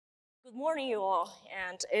Good morning, you all,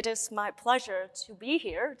 and it is my pleasure to be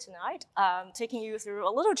here tonight, taking you through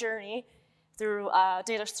a little journey through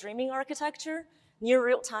data streaming architecture, near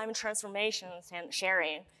real-time transformations, and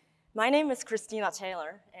sharing. My name is Christina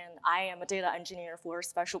Taylor, and I am a data engineer for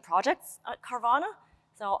special projects at Carvana.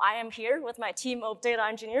 So I am here with my team of data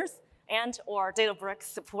engineers and our Databricks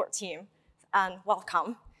support team, and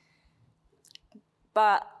welcome.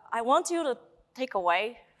 But I want you to take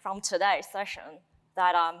away from today's session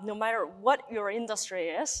that no matter what your industry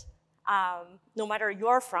is, no matter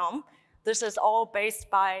you're from, this is all based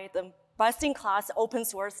by the best-in-class open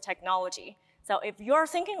source technology. So if you're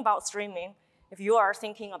thinking about streaming, if you are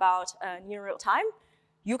thinking about near real time,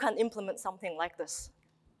 you can implement something like this.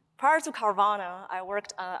 Prior to Carvana, I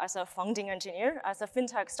worked as a founding engineer as a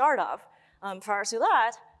fintech startup. Prior to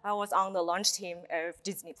that, I was on the launch team of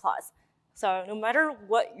Disney+. So no matter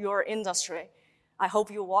what your industry, I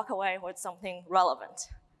hope you walk away with something relevant.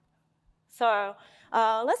 So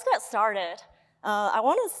let's get started. I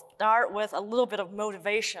want to start with a little bit of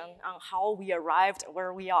motivation on how we arrived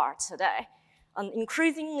where we are today. An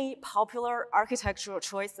increasingly popular architectural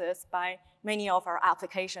choices by many of our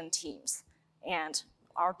application teams and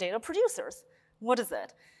our data producers. What is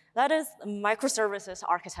it? That is microservices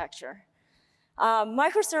architecture.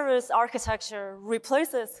 Microservice architecture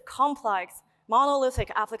replaces complex monolithic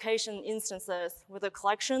application instances with a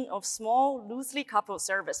collection of small, loosely coupled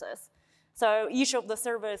services. So each of the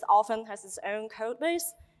services often has its own code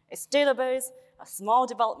base, its database, a small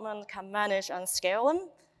development can manage and scale them.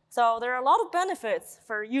 So there are a lot of benefits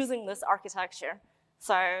for using this architecture.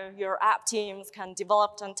 So your app teams can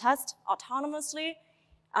develop and test autonomously.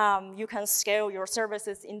 You can scale your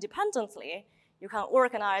services independently. You can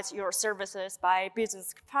organize your services by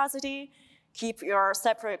business capacity, keep your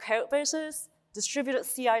separate code bases, distributed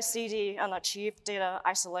CI/CD, and achieve data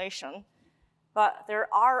isolation. But there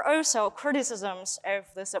are also criticisms of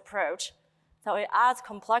this approach. So it adds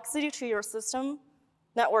complexity to your system.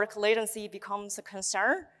 Network latency becomes a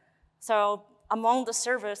concern. So among the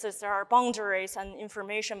services, there are boundaries and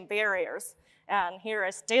information barriers. And here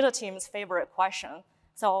is data team's favorite question.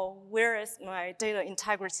 So where is my data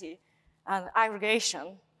integrity and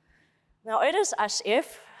aggregation? Now it is as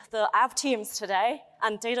if the app teams today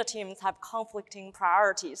and data teams have conflicting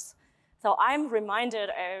priorities. So I'm reminded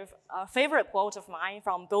of a favorite quote of mine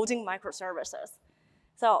from building microservices.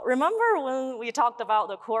 So remember when we talked about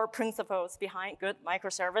the core principles behind good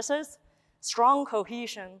microservices? Strong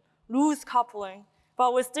cohesion, loose coupling,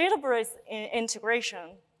 but with Databricks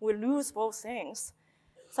integration, we lose both things.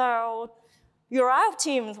 So your app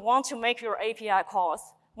teams want to make your API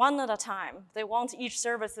calls one at a time. They want each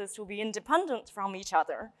services to be independent from each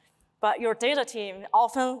other. But your data team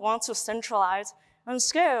often wants to centralize and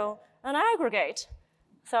scale and aggregate.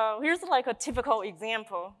 So here's like a typical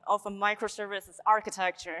example of a microservices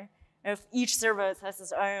architecture. If each service has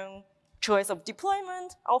its own choice of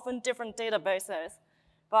deployment, often different databases.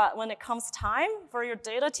 But when it comes time for your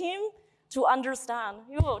data team to understand,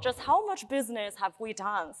 just how much business have we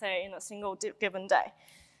done, say, in a single given day?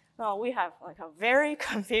 Well, we have like a very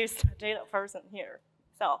confused data person here.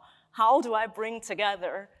 So how do I bring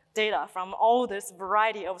together data from all this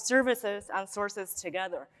variety of services and sources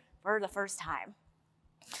together for the first time?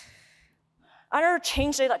 Under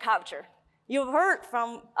change data capture, you've heard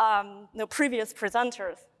from the previous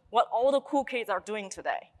presenters what all the cool kids are doing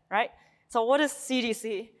today, right? So what is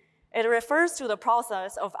CDC? It refers to the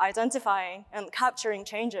process of identifying and capturing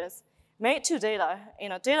changes made to data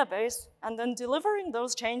in a database and then delivering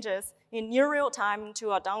those changes in near real time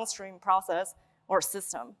to a downstream process or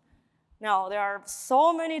system. Now, there are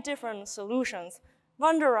so many different solutions,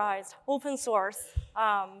 vendorized, open source,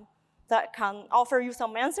 that can offer you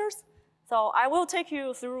some answers. So I will take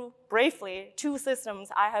you through briefly 2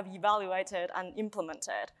 systems I have evaluated and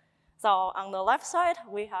implemented. So on the left side,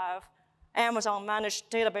 we have Amazon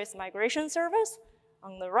Managed Database Migration Service.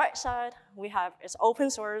 On the right side, we have its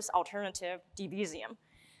open source alternative, Debezium.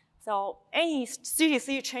 So any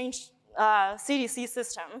CDC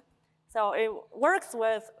system, so it works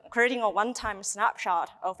with creating a one-time snapshot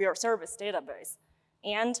of your service database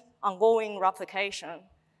and ongoing replication.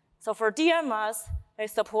 So for DMS, it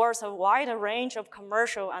supports a wide range of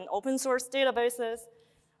commercial and open source databases,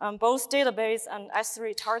 both database and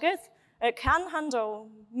S3 targets. It can handle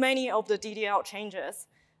many of the DDL changes.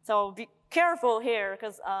 So be careful here,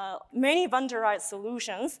 because many vendorized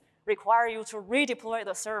solutions require you to redeploy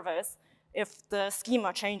the service if the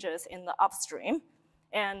schema changes in the upstream.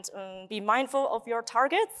 And be mindful of your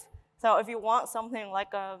targets. So if you want something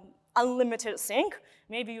like an unlimited sync,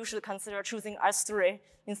 maybe you should consider choosing S3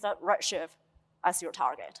 instead of Redshift as your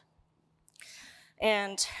target.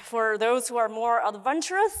 And for those who are more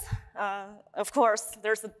adventurous, of course,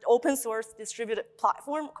 there's an open source distributed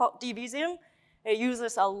platform called Debezium. It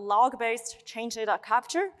uses a log-based change data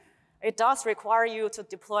capture. It does require you to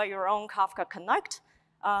deploy your own Kafka Connect,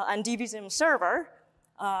 and Debezium server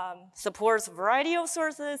supports a variety of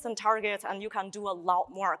sources and targets, and you can do a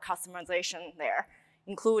lot more customization there,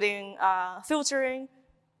 including filtering,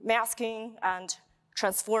 masking, and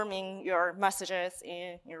transforming your messages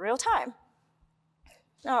in real time.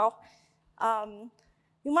 Now,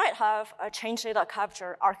 you might have a change data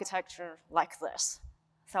capture architecture like this.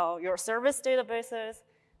 So your service databases,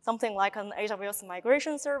 something like an AWS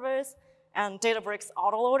Migration Service, and Databricks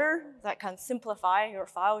autoloader that can simplify your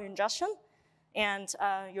file ingestion, and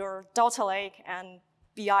your data lake and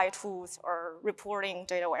BI tools or reporting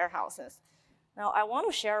data warehouses. Now, I want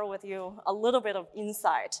to share with you a little bit of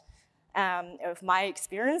insight of my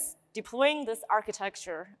experience deploying this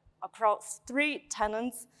architecture across 3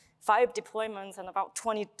 tenants, 5 deployments, and about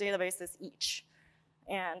 20 databases each.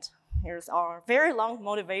 And here's our very long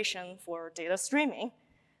motivation for data streaming.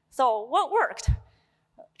 So what worked?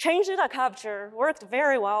 Change data capture worked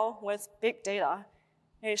very well with big data.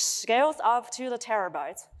 It scales up to the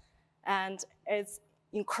terabytes, and it's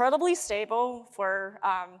incredibly stable for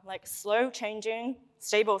like slow changing,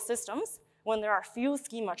 stable systems when there are few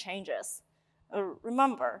schema changes.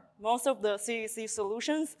 Remember, most of the CDC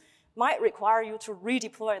solutions might require you to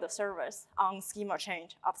redeploy the service on schema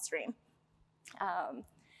change upstream.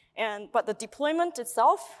 But the deployment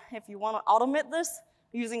itself, if you want to automate this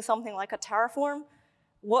using something like a Terraform,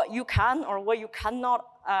 what you can or what you cannot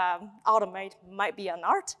automate might be an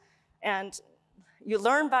art. And you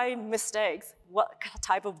learn by mistakes what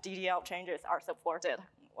type of DDL changes are supported,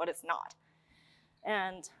 what is not.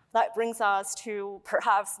 And that brings us to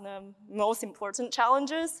perhaps the most important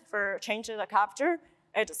challenges for change data capture.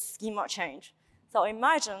 It's schema change. So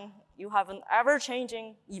imagine you have an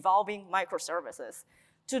ever-changing, evolving microservices.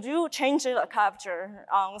 To do change data capture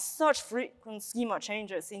on such frequent schema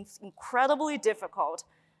changes is incredibly difficult,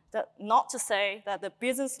 not to say that the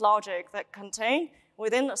business logic that contained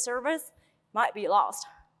within the service might be lost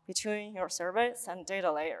between your service and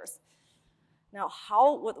data layers. Now,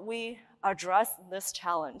 how would we address this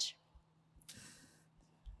challenge?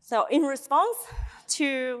 So in response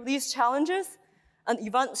to these challenges, an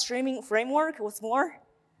event streaming framework was born.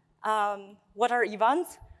 What are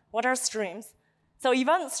events? What are streams? So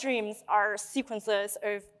event streams are sequences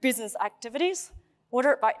of business activities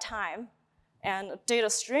ordered by time. And data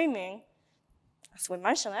streaming, as we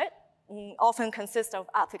mentioned it, often consists of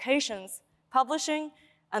applications, publishing,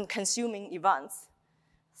 and consuming events.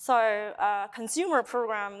 So consumer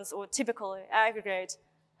programs would typically aggregate,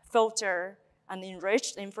 filter, and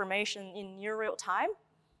enrich the information in near real time.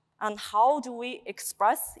 And how do we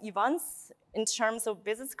express events in terms of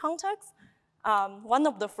business context? One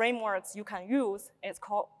of the frameworks you can use is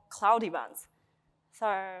called cloud events. So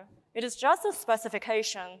it is just a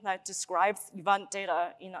specification that describes event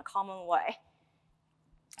data in a common way.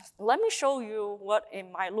 Let me show you what it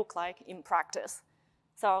might look like in practice.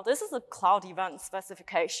 So this is a cloud event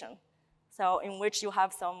specification, so in which you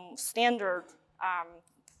have some standard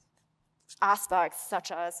aspects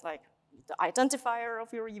such as like the identifier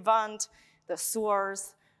of your event, the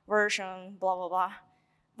source, version, blah, blah, blah.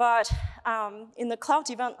 But in the cloud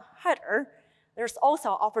event header, there's also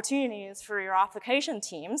opportunities for your application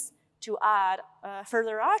teams to add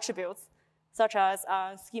further attributes, such as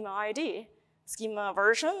schema ID, schema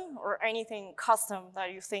version, or anything custom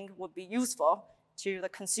that you think would be useful to the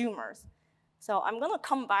consumers. So I'm going to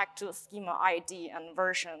come back to the schema ID and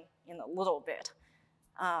version in a little bit.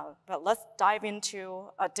 But let's dive into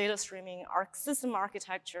a data streaming system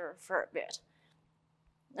architecture for a bit.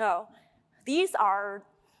 Now, these are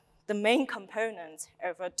the main components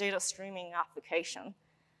of a data streaming application.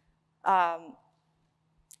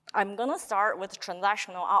 I'm going to start with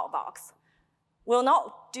transactional outbox. We'll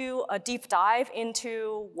not do a deep dive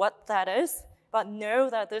into what that is, but know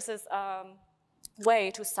that this is a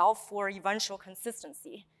way to solve for eventual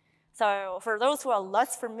consistency. So for those who are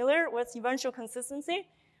less familiar with eventual consistency,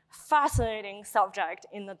 fascinating subject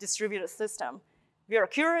in the distributed system. If you're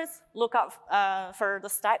curious, look up for the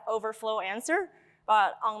Stack Overflow answer.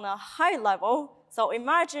 But on a high level, so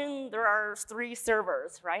imagine there are 3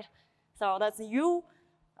 servers, right? So that's you,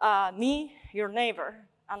 me, your neighbor,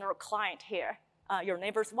 and our client here, your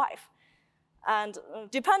neighbor's wife. And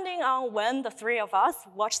depending on when the 3 of us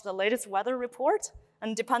watch the latest weather report,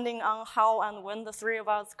 and depending on how and when the 3 of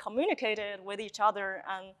us communicated with each other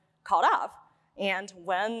and caught up, and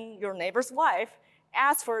when your neighbor's wife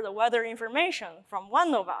asked for the weather information from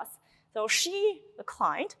one of us, so she, the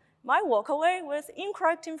client, might walk away with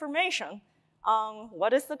incorrect information on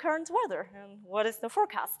what is the current weather and what is the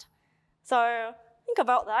forecast. So think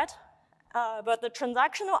about that. But the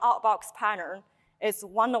transactional outbox pattern is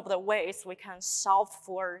one of the ways we can solve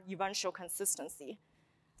for eventual consistency.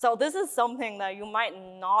 So this is something that you might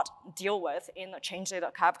not deal with in a change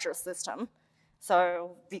data capture system.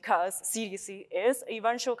 So because CDC is an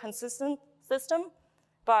eventual consistent system,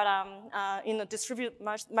 but in a distributed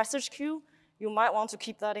message queue, you might want to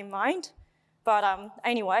keep that in mind. But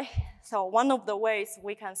anyway, so one of the ways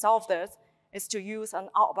we can solve this is to use an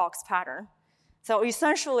outbox pattern. So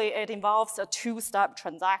essentially, it involves a two-step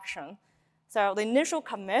transaction. So the initial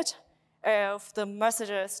commit of the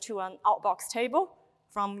messages to an outbox table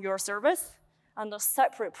from your service, and a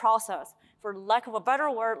separate process, for lack of a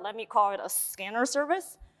better word, let me call it a scanner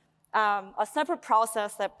service, a separate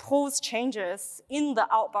process that pulls changes in the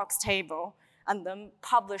outbox table and then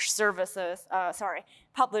publish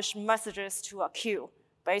messages to a queue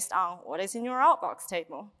based on what is in your outbox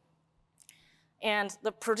table. And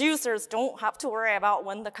the producers don't have to worry about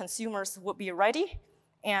when the consumers will be ready.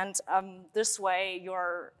 And this way,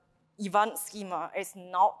 your event schema is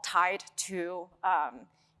not tied to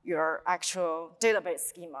your actual database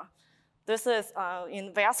schema. This is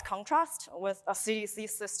in vast contrast with a CDC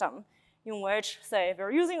system in which, say, if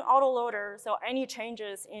you're using autoloader, so any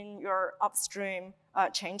changes in your upstream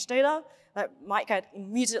change data that might get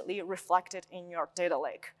immediately reflected in your data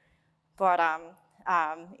lake. But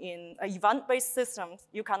in event-based systems,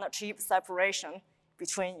 you can achieve separation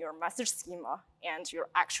between your message schema and your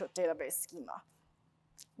actual database schema.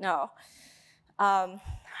 Now,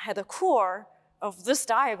 at the core of this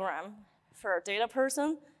diagram for a data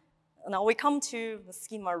person, now we come to the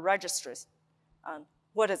schema registries.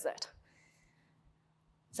 What is it?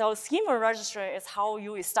 So schema registry is how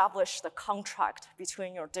you establish the contract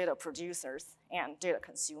between your data producers and data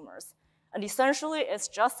consumers. And essentially, it's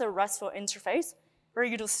just a RESTful interface for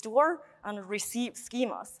you to store and receive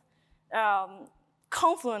schemas.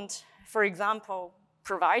 Confluent, for example,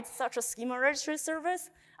 provides such a schema registry service,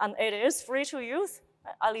 and it is free to use,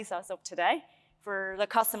 at least as of today, for the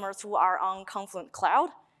customers who are on Confluent Cloud.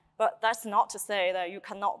 But that's not to say that you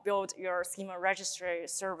cannot build your schema registry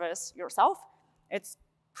service yourself. It's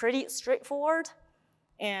pretty straightforward,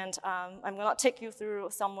 and I'm gonna take you through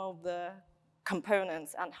some of the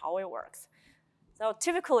components and how it works. So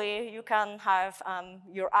typically, you can have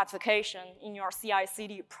your application in your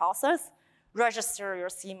CI/CD process register your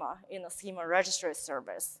schema in a schema registry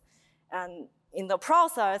service. And in the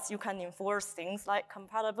process, you can enforce things like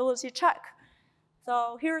compatibility check.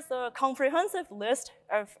 So here's a comprehensive list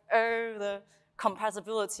of all the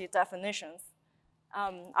compatibility definitions.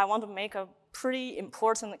 I want to make a pretty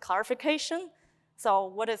important clarification. So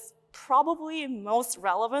what is probably most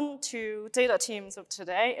relevant to data teams of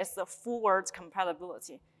today is the forward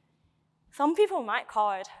compatibility. Some people might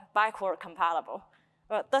call it backward compatible,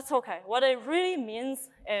 but that's okay. What it really means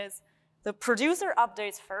is the producer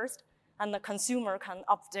updates first, and the consumer can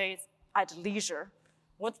update at leisure.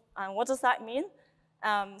 What does that mean?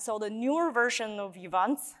 So the newer version of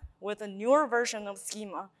events with the newer version of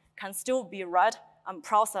schema can still be read and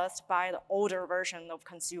processed by the older version of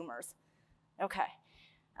consumers. Okay,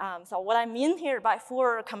 so what I mean here by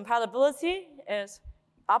forward compatibility is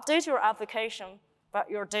update your application, but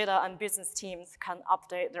your data and business teams can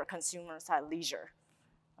update their consumers at leisure.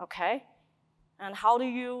 Okay, and how do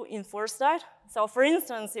you enforce that? So for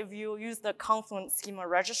instance, if you use the Confluent schema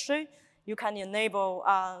registry, you can enable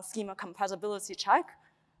schema compatibility check,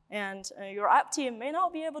 and your app team may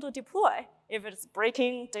not be able to deploy if it's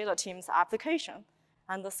breaking data team's application,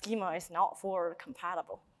 and the schema is not forward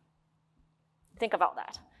compatible. Think about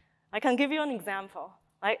that. I can give you an example.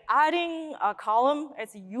 Like adding a column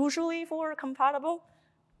is usually forward compatible,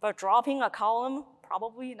 but dropping a column,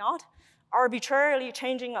 probably not. Arbitrarily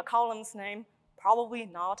changing a column's name, probably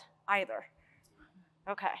not either.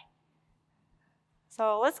 Okay.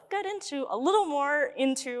 So let's get into a little more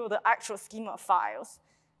into the actual schema files.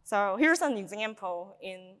 So here's an example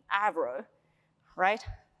in Avro, right?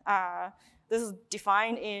 This is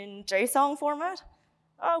defined in JSON format.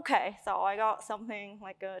 Okay, so I got something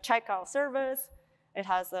like a checkout service. It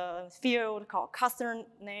has a field called customer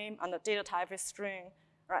name, and the data type is string,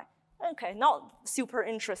 right? Okay, not super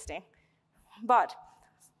interesting. But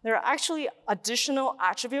there are actually additional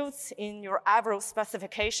attributes in your Avro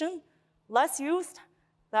specification, less used,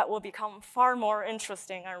 that will become far more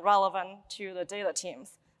interesting and relevant to the data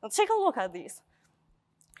teams. Now take a look at these.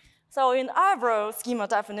 So in Avro schema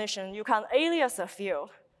definition, you can alias a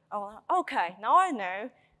field. Oh, okay, now I know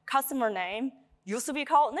customer name used to be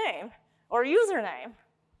called name or username.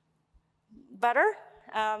 Better?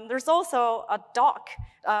 there's also a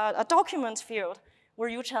document field where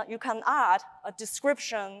you can add a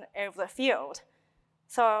description of the field.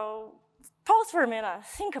 So pause for a minute,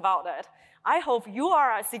 think about it. I hope you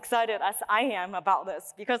are as excited as I am about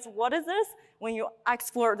this, because what is this? When you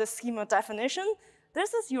explore the schema definition,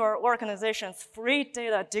 this is your organization's free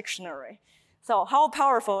data dictionary. So how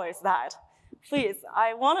powerful is that? Please,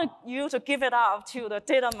 I want you to give it up to the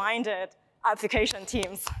data-minded application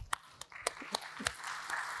teams.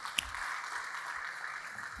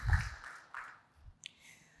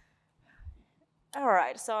 All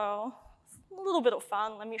right, so a little bit of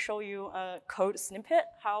fun. Let me show you a code snippet,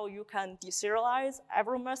 how you can deserialize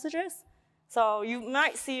Avro messages. So you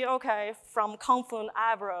might see, okay, from Confluent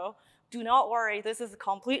Avro, do not worry, this is a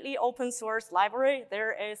completely open source library.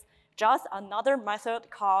 There is just another method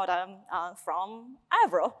called from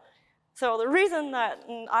Avro. So the reason that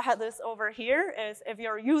I had this over here is if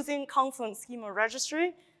you're using Confluent Schema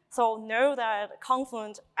Registry, so know that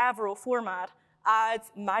Confluent Avro format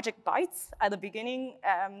adds magic bytes at the beginning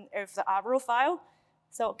of the Avro file.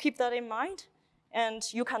 So keep that in mind. And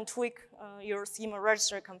you can tweak your schema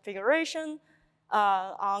registry configuration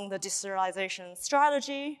on the deserialization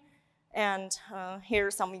strategy. And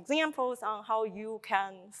here's some examples on how you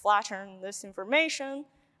can flatten this information.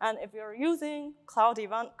 And if you're using cloud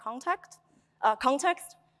event context,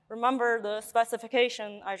 remember the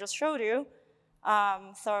specification I just showed you.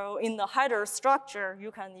 So in the header structure,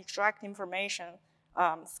 you can extract information,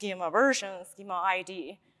 schema version, schema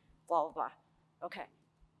ID, blah, blah, blah. Okay,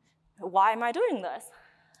 why am I doing this?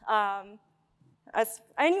 As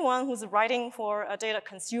anyone who's writing for a data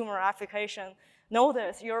consumer application know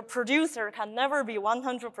this, your producer can never be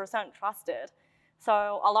 100% trusted.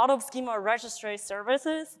 So a lot of schema registry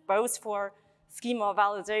services, both for schema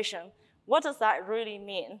validation. What does that really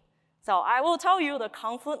mean? So I will tell you the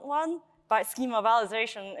Confluent one. By schema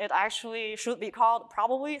validation, it actually should be called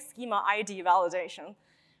probably schema ID validation.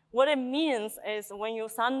 What it means is when you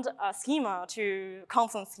send a schema to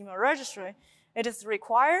Confluent Schema Registry, it is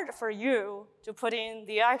required for you to put in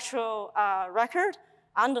the actual record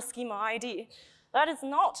and the schema ID. That is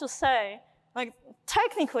not to say, like,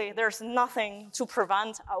 technically there's nothing to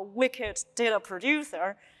prevent a wicked data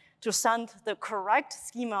producer to send the correct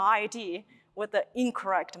schema ID with the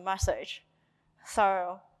incorrect message.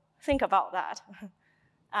 So think about that.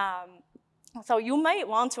 So you may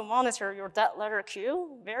want to monitor your dead letter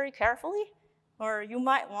queue very carefully, or you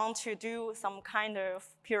might want to do some kind of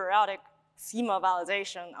periodic schema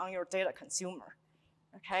validation on your data consumer.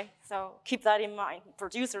 Okay, so keep that in mind.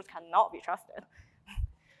 Producers cannot be trusted.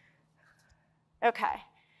 Okay,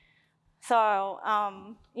 so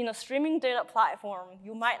in a streaming data platform,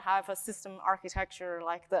 you might have a system architecture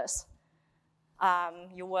like this.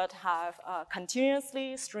 You would have a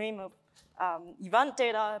continuously stream of event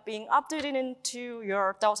data being updated into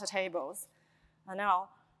your Delta tables. And now,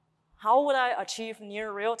 how would I achieve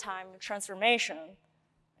near real-time transformation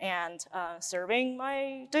and serving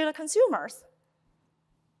my data consumers?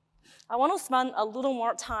 I want to spend a little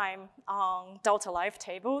more time on Delta Live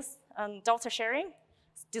tables and Delta sharing.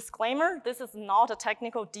 Disclaimer, this is not a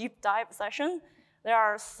technical deep dive session.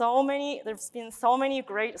 There's been so many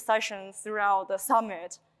great sessions throughout the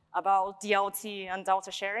summit about DLT and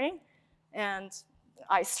Delta sharing. And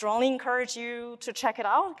I strongly encourage you to check it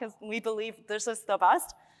out because we believe this is the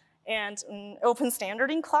best and an open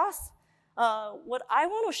standard in class. What I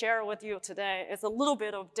want to share with you today is a little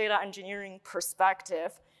bit of data engineering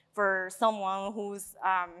perspective for someone who's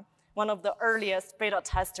one of the earliest beta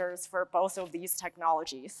testers for both of these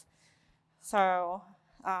technologies. So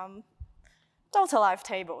Delta Live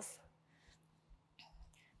tables.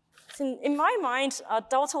 So in my mind, a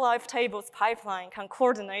Delta Live tables pipeline can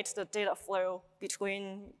coordinate the data flow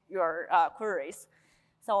between your queries.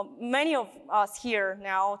 So many of us here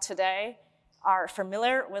now today are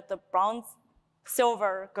familiar with the bronze,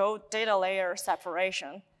 silver, gold data layer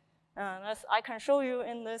separation. As I can show you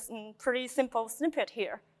in this pretty simple snippet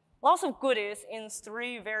here. Lots of goodies in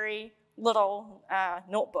 3 very little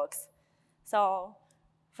notebooks. So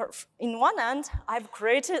in one end, I've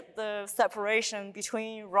created the separation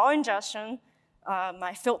between raw ingestion,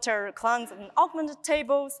 my filter, cleanse, and augmented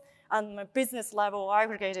tables, and my business level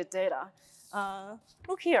aggregated data.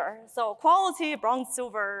 Look here, so quality, bronze,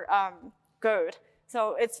 silver, gold.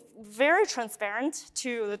 So it's very transparent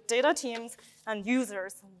to the data teams and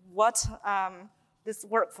users what this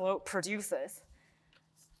workflow produces.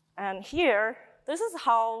 And here, this is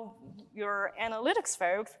how your analytics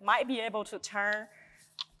folks might be able to turn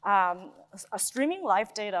a streaming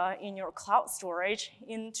live data in your cloud storage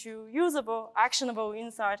into usable, actionable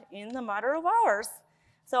insight in a matter of hours.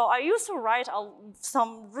 So I used to write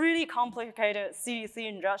some really complicated CDC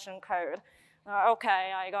ingestion code.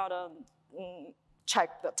 Okay, I gotta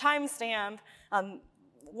check the timestamp and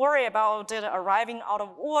worry about data arriving out of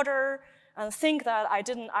order and think that I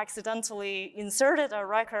didn't accidentally inserted a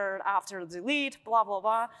record after delete, blah, blah,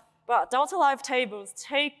 blah. But Delta Live Tables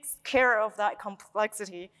takes care of that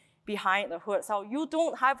complexity behind the hood. So you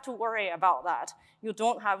don't have to worry about that. You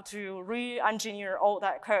don't have to re-engineer all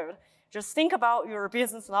that code. Just think about your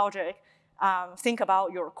business logic, think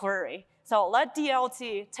about your query. So let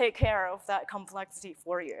DLT take care of that complexity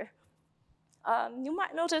for you. You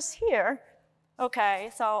might notice here,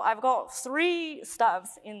 okay, so I've got 3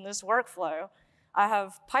 steps in this workflow. I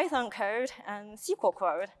have Python code and SQL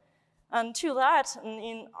code. And to that,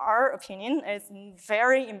 in our opinion, it's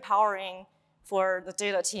very empowering for the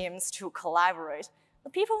data teams to collaborate. The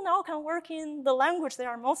people now can work in the language they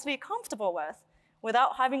are mostly comfortable with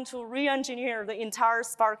without having to re-engineer the entire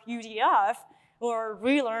Spark UDF or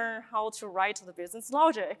relearn how to write the business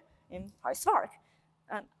logic in PySpark.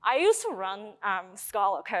 And I used to run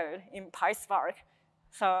Scala code in PySpark.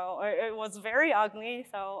 So it was very ugly.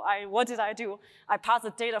 So what did I do? I passed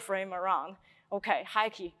the data frame around. Okay,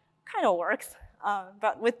 Hikey kind of works.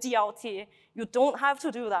 But with DLT, you don't have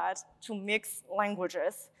to do that to mix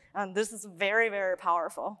languages. And this is very, very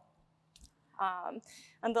powerful.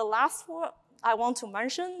 And the last one I want to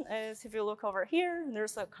mention is if you look over here,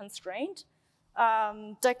 there's a constraint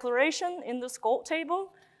declaration in the scope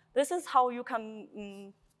table. This is how you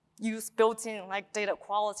can use built-in like data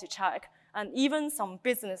quality check and even some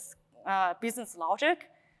business logic.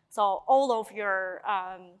 So all of your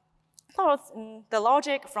the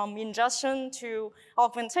logic from ingestion to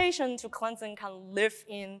augmentation to cleansing can live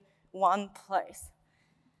in one place.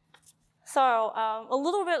 So a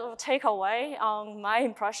little bit of a takeaway on my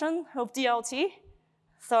impression of DLT.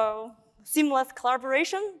 So seamless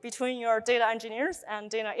collaboration between your data engineers and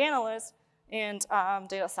data analysts and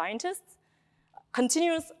data scientists.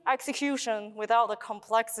 Continuous execution without the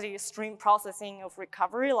complexity stream processing of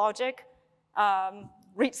recovery logic,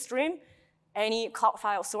 read stream, any cloud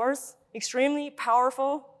file source, extremely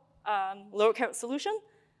powerful low-code solution.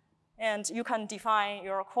 And you can define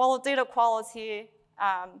your data quality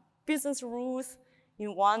business rules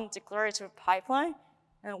in one declarative pipeline.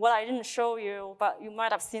 And what I didn't show you, but you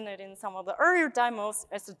might have seen it in some of the earlier demos,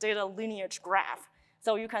 is the data lineage graph.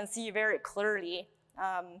 So you can see very clearly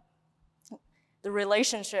the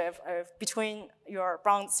relationship between your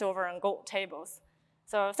bronze, silver, and gold tables.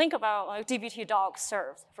 So think about like dbt doc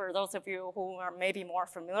serves. For those of you who are maybe more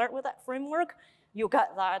familiar with that framework, you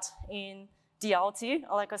get that in DLT,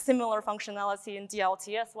 like a similar functionality in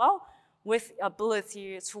DLT as well, with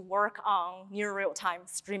ability to work on near real-time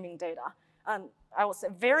streaming data. And I would say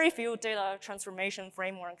very few data transformation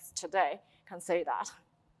frameworks today can say that.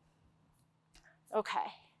 Okay,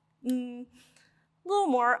 a little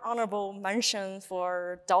more honorable mention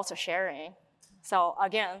for delta sharing. So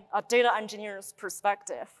again, a data engineer's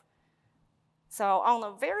perspective. So on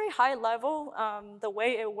a very high level, the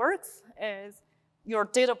way it works is your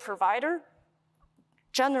data provider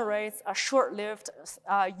generates a short-lived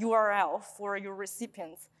URL for your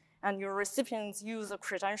recipients, and your recipients use a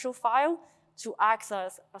credential file to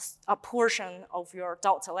access a portion of your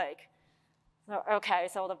Delta Lake. So, okay,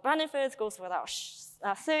 so the benefits goes without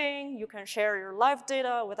saying. You can share your live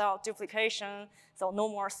data without duplication, so no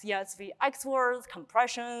more CSV exports,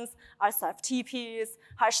 compressions, SFTPs,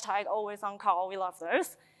 hashtag always on call, we love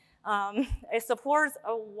those. It supports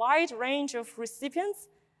a wide range of recipients,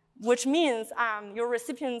 which means your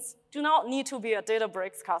recipients do not need to be a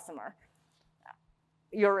Databricks customer.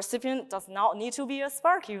 Your recipient does not need to be a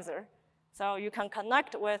Spark user. So you can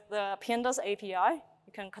connect with the Pandas API.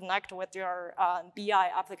 You can connect with your BI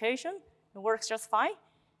application. It works just fine.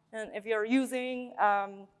 And if you're using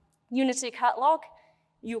Unity Catalog,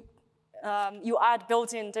 you add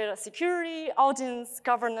built-in data security, audience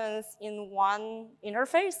governance in one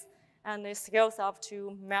interface, and it scales up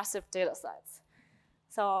to massive data sets.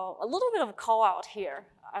 So a little bit of a call out here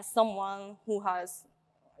as someone who has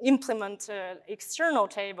implemented external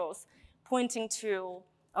tables pointing to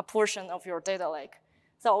a portion of your data lake.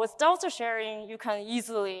 So with delta sharing, you can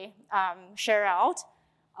easily share out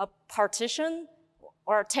a partition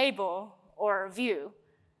or a table or a view.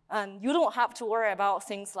 And you don't have to worry about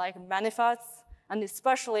things like manifests, and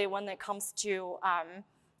especially when it comes to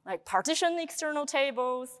like partition external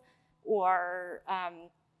tables or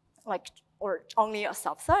or only a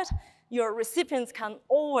subset. Your recipients can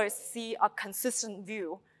always see a consistent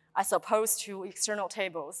view as opposed to external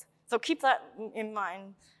tables. So keep that in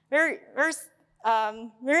mind. Very, very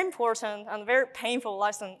Very important and very painful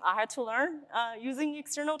lesson I had to learn using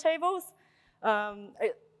external tables.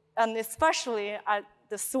 And especially at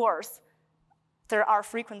the source, there are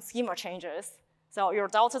frequent schema changes. So your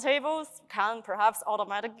Delta tables can perhaps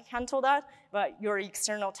automatically handle that, but your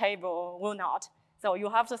external table will not. So you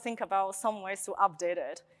have to think about some ways to update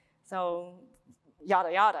it. So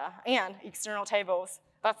yada, yada. And external tables,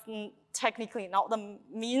 that's technically not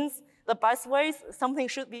the best ways something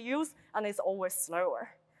should be used, and it's always slower.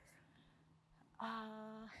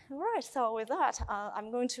 Right, so with that,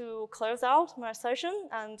 I'm going to close out my session,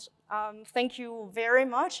 and thank you very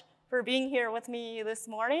much for being here with me this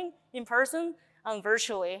morning in person and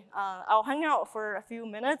virtually. I'll hang out for a few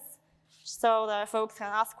minutes so that folks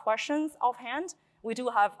can ask questions offhand. We do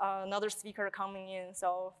have another speaker coming in,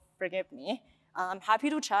 so forgive me. I'm happy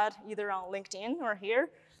to chat either on LinkedIn or here.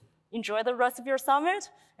 Enjoy the rest of your summit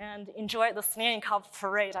and enjoy the Stanley Cup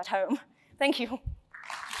parade at home. Thank you.